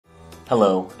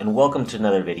Hello, and welcome to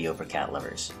another video for cat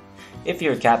lovers. If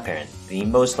you're a cat parent, then you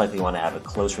most likely want to have a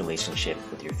close relationship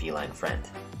with your feline friend.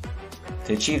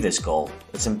 To achieve this goal,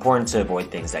 it's important to avoid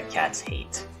things that cats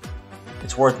hate.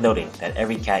 It's worth noting that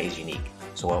every cat is unique,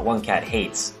 so what one cat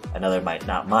hates, another might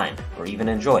not mind or even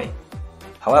enjoy.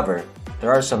 However,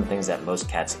 there are some things that most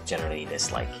cats generally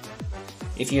dislike.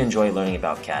 If you enjoy learning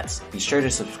about cats, be sure to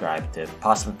subscribe to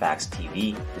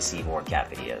PawsomeFactsTV to see more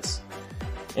cat videos.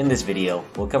 In this video,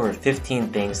 we'll cover 15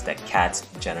 things that cats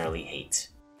generally hate.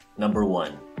 Number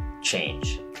 1.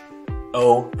 Change.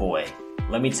 Oh boy,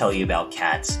 let me tell you about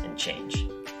cats and change.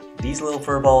 These little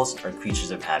furballs are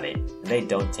creatures of habit, and they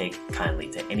don't take kindly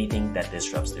to anything that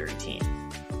disrupts their routine.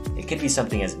 It could be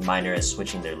something as minor as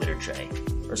switching their litter tray,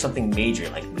 or something major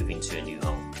like moving to a new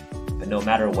home. But no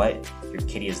matter what, your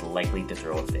kitty is likely to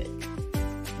throw a fit.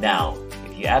 Now,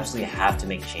 if you absolutely have to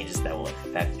make changes that will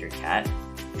affect your cat,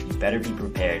 you better be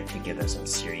prepared to give them some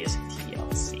serious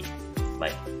TLC.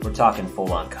 Like, we're talking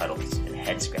full-on cuddles and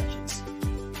head scratches.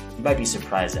 You might be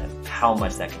surprised at how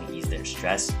much that can ease their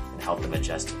stress and help them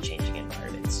adjust to changing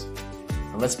environments.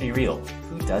 And let's be real,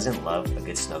 who doesn't love a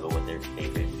good snuggle with their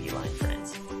favorite feline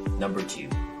friends? Number 2.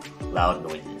 Loud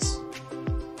noises.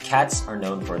 Cats are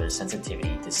known for their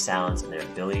sensitivity to sounds and their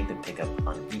ability to pick up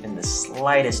on even the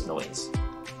slightest noise.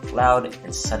 Loud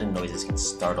and sudden noises can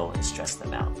startle and stress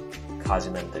them out,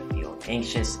 causing them to feel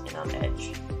anxious and on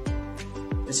edge.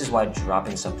 This is why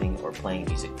dropping something or playing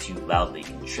music too loudly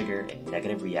can trigger a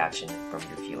negative reaction from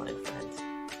your feline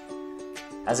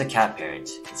friend. As a cat parent,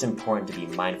 it's important to be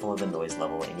mindful of the noise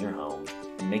level in your home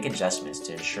and make adjustments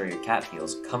to ensure your cat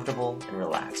feels comfortable and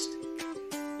relaxed.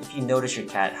 If you notice your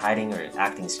cat hiding or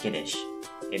acting skittish,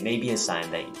 it may be a sign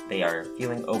that they are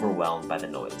feeling overwhelmed by the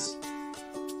noise.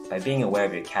 By being aware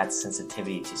of your cat's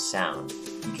sensitivity to sound,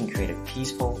 you can create a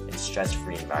peaceful and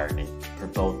stress-free environment for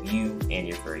both you and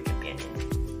your furry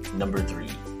companion. Number 3.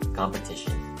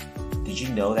 Competition. Did you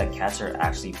know that cats are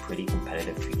actually pretty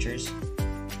competitive creatures?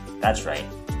 That's right.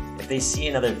 If they see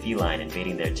another feline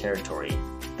invading their territory,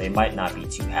 they might not be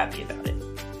too happy about it.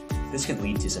 This could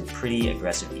lead to some pretty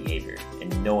aggressive behavior,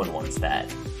 and no one wants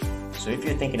that. So if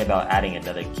you're thinking about adding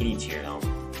another kitty to your home,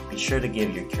 be sure to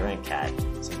give your current cat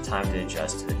some time to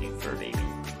adjust to the new fur baby.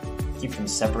 Keep them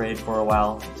separated for a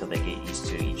while until they get used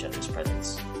to each other's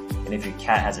presence. And if your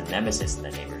cat has a nemesis in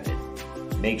the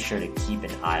neighborhood, make sure to keep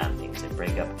an eye on things and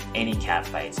break up any cat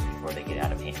fights before they get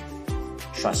out of hand.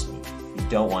 Trust me, you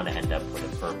don't want to end up with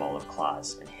a fur ball of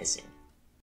claws and hissing.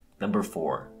 Number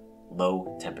 4.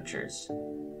 Low temperatures.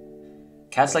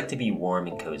 Cats like to be warm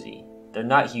and cozy. They're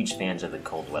not huge fans of the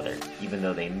cold weather, even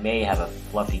though they may have a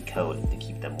fluffy coat to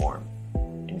keep them warm.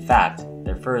 In fact,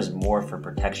 their fur is more for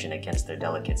protection against their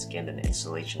delicate skin than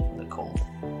insulation from the cold.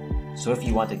 So if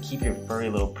you want to keep your furry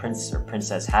little prince or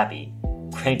princess happy,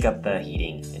 crank up the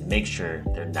heating and make sure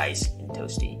they're nice and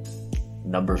toasty.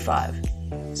 Number 5.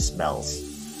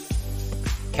 Smells.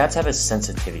 Cats have a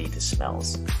sensitivity to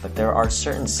smells, but there are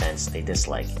certain scents they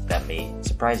dislike that may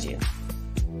surprise you.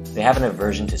 They have an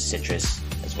aversion to citrus,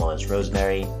 as well as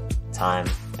rosemary, thyme,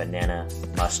 banana,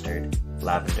 mustard,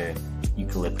 lavender,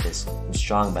 eucalyptus, and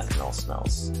strong methanol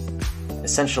smells.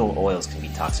 Essential oils can be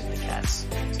toxic to cats,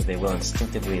 so they will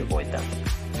instinctively avoid them.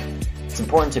 It's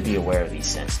important to be aware of these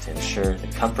scents to ensure the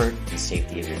comfort and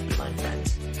safety of your feline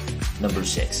friends. Number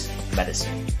 6.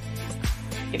 Medicine.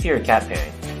 If you're a cat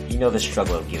parent, you know the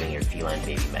struggle of giving your feline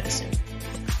baby medicine.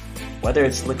 Whether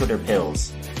it's liquid or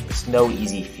pills, it's no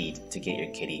easy feat to get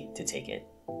your kitty to take it.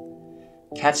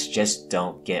 Cats just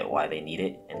don't get why they need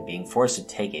it, and being forced to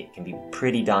take it can be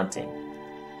pretty daunting.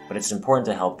 But it's important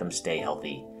to help them stay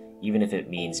healthy, even if it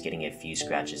means getting a few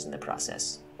scratches in the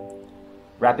process.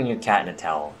 Wrapping your cat in a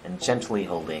towel and gently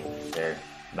holding their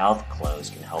mouth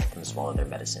closed can help them swallow their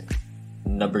medicine.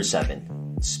 Number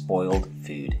 7. Spoiled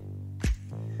food.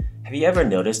 Have you ever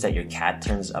noticed that your cat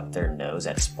turns up their nose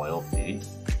at spoiled food?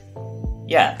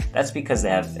 Yeah, that's because they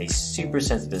have a super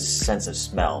sensitive sense of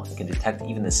smell and can detect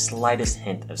even the slightest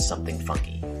hint of something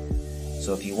funky.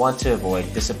 So if you want to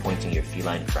avoid disappointing your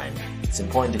feline friend, it's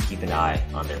important to keep an eye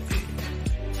on their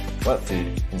food. Wet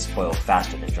food can spoil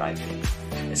faster than dry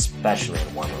food, especially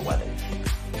in warmer weather.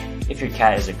 If your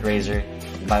cat is a grazer,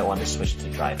 you might want to switch to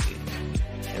dry food.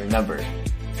 And remember,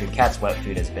 if your cat's wet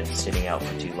food has been sitting out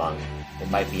for too long, it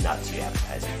might be not too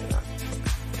appetizing for them.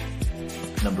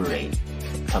 Number 8.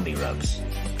 Tummy rubs.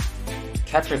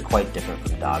 Cats are quite different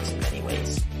from dogs in many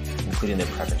ways, including their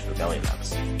preference for belly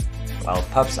rubs. While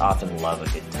pups often love a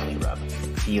good tummy rub,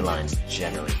 felines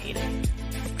generally hate it.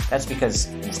 That's because,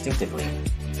 instinctively,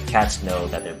 cats know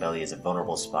that their belly is a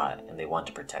vulnerable spot and they want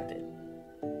to protect it.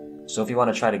 So if you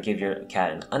want to try to give your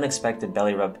cat an unexpected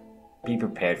belly rub, be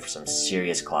prepared for some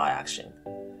serious claw action.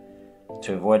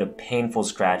 To avoid a painful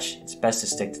scratch, it's best to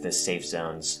stick to the safe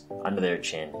zones under their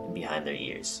chin and behind their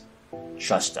ears.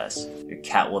 Trust us, your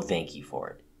cat will thank you for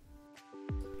it.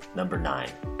 Number 9.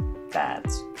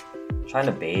 Baths. Trying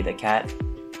to bathe a cat?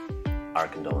 Our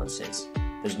condolences.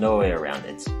 There's no way around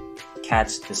it.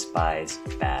 Cats despise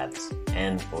baths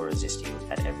and will resist you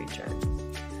at every turn.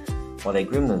 While they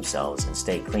groom themselves and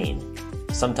stay clean,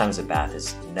 sometimes a bath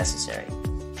is necessary,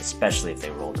 especially if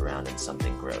they rolled around in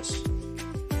something gross.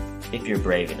 If you're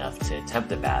brave enough to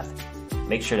attempt a bath,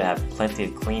 make sure to have plenty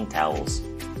of clean towels,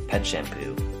 pet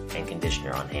shampoo, and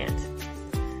conditioner on hand.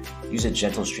 Use a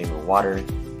gentle stream of water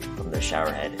from the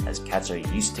shower head, as cats are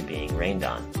used to being rained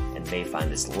on and may find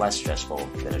this less stressful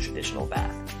than a traditional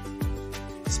bath.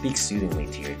 Speak soothingly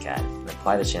to your cat and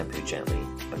apply the shampoo gently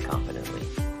but confidently.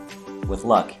 With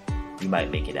luck, you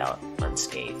might make it out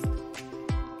unscathed.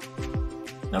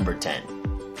 Number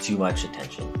 10. Too much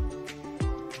attention.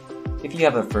 If you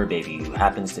have a fur baby who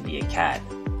happens to be a cat,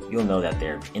 you'll know that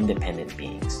they're independent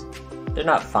beings. They're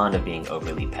not fond of being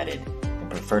overly petted and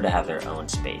prefer to have their own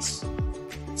space.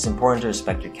 It's important to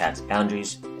respect your cat's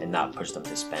boundaries and not push them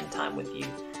to spend time with you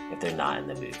if they're not in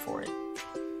the mood for it.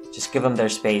 Just give them their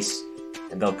space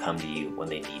and they'll come to you when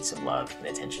they need some love and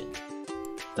attention.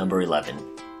 Number 11.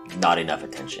 Not enough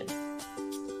attention.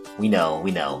 We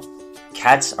know.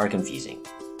 Cats are confusing.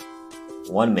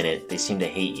 One minute they seem to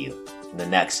hate you, and the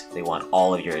next they want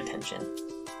all of your attention.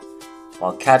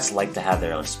 While cats like to have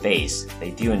their own space,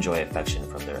 they do enjoy affection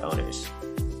from their owners,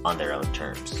 on their own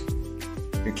terms.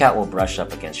 Your cat will brush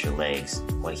up against your legs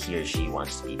when he or she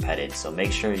wants to be petted, so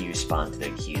make sure you respond to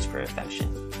their cues for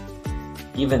affection.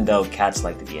 Even though cats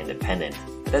like to be independent,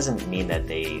 that doesn't mean that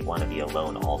they want to be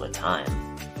alone all the time.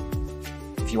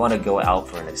 If you want to go out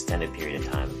for an extended period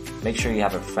of time, make sure you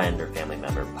have a friend or family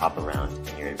member pop around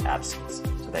in your absence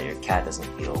so that your cat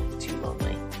doesn't feel too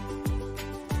lonely.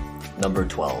 Number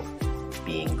 12.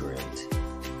 Being groomed.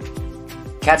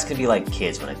 Cats can be like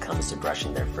kids when it comes to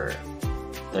brushing their fur.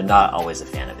 They're not always a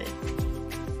fan of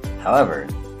it. However,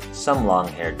 some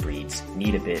long-haired breeds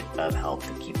need a bit of help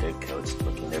to keep their coats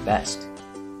looking their best.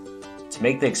 To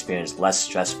make the experience less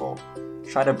stressful,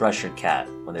 try to brush your cat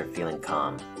when they're feeling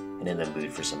calm and in the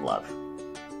mood for some love.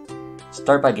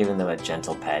 Start by giving them a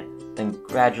gentle pet, then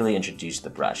gradually introduce the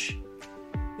brush.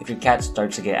 If your cat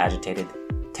starts to get agitated,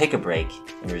 take a break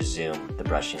and resume the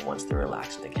brushing once they're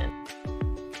relaxed again.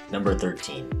 Number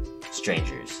 13.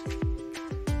 Strangers.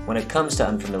 When it comes to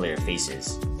unfamiliar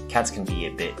faces, cats can be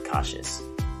a bit cautious.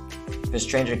 If a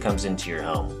stranger comes into your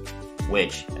home,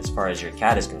 which, as far as your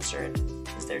cat is concerned,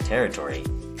 is their territory,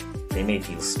 they may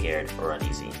feel scared or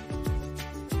uneasy.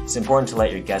 It's important to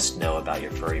let your guests know about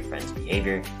your furry friend's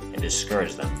behavior and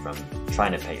discourage them from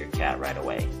trying to pet your cat right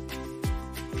away.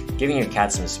 Giving your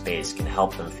cat some space can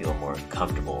help them feel more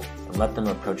comfortable and let them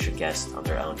approach your guests on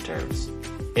their own terms,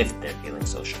 if they're feeling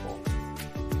sociable.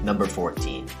 Number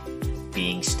 14.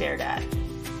 Being stared at.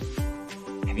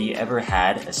 Have you ever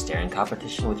had a staring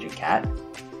competition with your cat?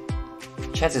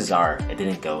 Chances are it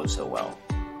didn't go so well.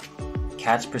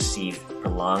 Cats perceive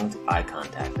prolonged eye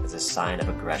contact as a sign of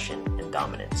aggression and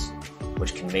dominance,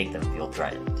 which can make them feel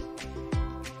threatened.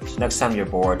 So next time you're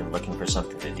bored and looking for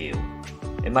something to do,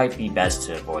 it might be best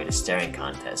to avoid a staring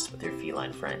contest with your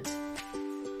feline friends.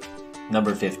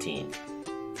 Number 15.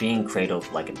 Being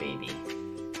cradled like a baby.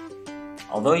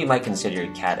 Although you might consider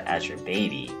your cat as your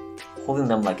baby, holding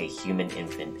them like a human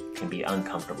infant can be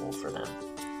uncomfortable for them.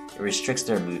 It restricts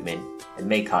their movement and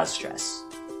may cause stress.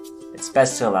 It's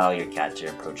best to allow your cat to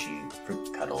approach you for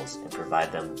cuddles and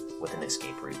provide them with an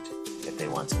escape route if they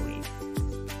want to leave.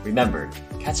 Remember,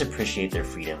 cats appreciate their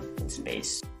freedom and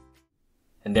space.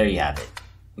 And there you have it.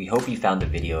 We hope you found the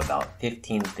video about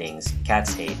 15 things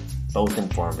cats hate both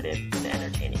informative and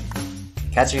entertaining.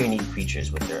 Cats are unique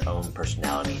creatures with their own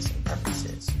personalities and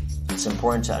preferences. It's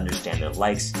important to understand their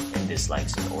likes and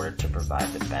dislikes in order to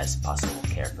provide the best possible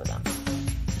care for them.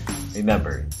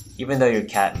 Remember, even though your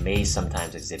cat may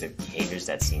sometimes exhibit behaviors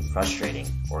that seem frustrating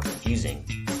or confusing,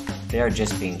 they are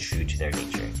just being true to their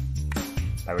nature.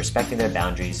 By respecting their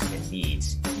boundaries and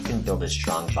needs, you can build a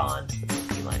strong bond with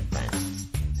your feline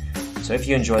friend. So if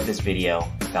you enjoyed this video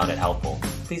and found it helpful,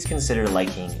 please consider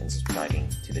liking and subscribing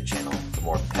to the channel for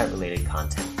more pet-related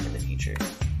content in the future.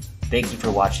 Thank you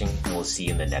for watching, and we'll see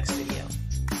you in the next video.